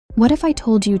What if I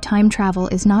told you time travel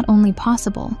is not only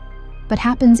possible, but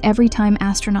happens every time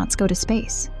astronauts go to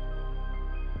space?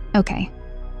 Okay,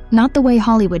 not the way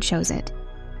Hollywood shows it,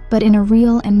 but in a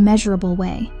real and measurable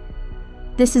way.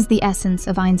 This is the essence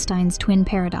of Einstein's twin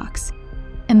paradox.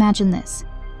 Imagine this: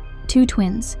 two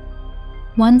twins.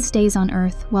 One stays on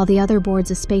Earth while the other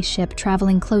boards a spaceship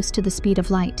traveling close to the speed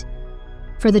of light.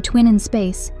 For the twin in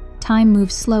space, time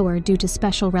moves slower due to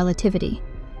special relativity.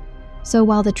 So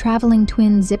while the traveling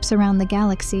twin zips around the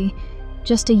galaxy,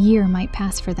 just a year might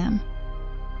pass for them.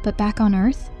 But back on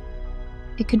Earth,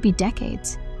 it could be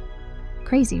decades.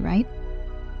 Crazy, right?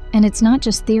 And it's not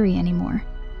just theory anymore.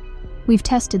 We've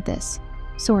tested this,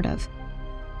 sort of.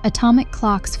 Atomic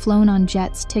clocks flown on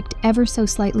jets ticked ever so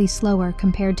slightly slower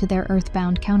compared to their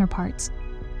Earth-bound counterparts.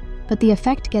 But the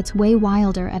effect gets way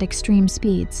wilder at extreme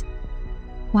speeds.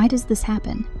 Why does this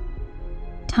happen?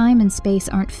 Time and space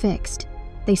aren't fixed.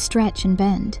 They stretch and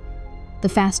bend. The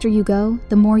faster you go,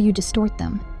 the more you distort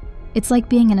them. It's like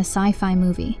being in a sci-fi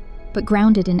movie, but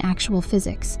grounded in actual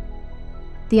physics.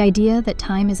 The idea that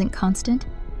time isn't constant,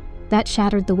 that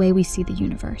shattered the way we see the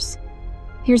universe.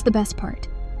 Here's the best part.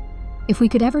 If we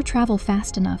could ever travel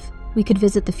fast enough, we could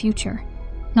visit the future.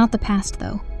 Not the past,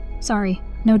 though. Sorry,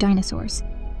 no dinosaurs.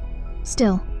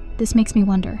 Still, this makes me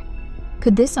wonder.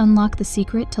 Could this unlock the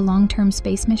secret to long-term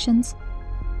space missions?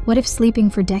 What if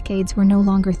sleeping for decades were no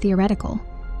longer theoretical?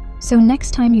 So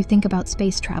next time you think about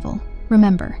space travel,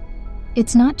 remember,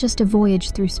 it's not just a voyage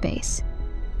through space.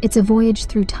 It's a voyage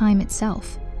through time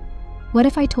itself. What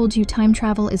if I told you time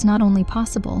travel is not only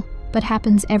possible, but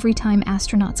happens every time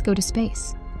astronauts go to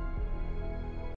space?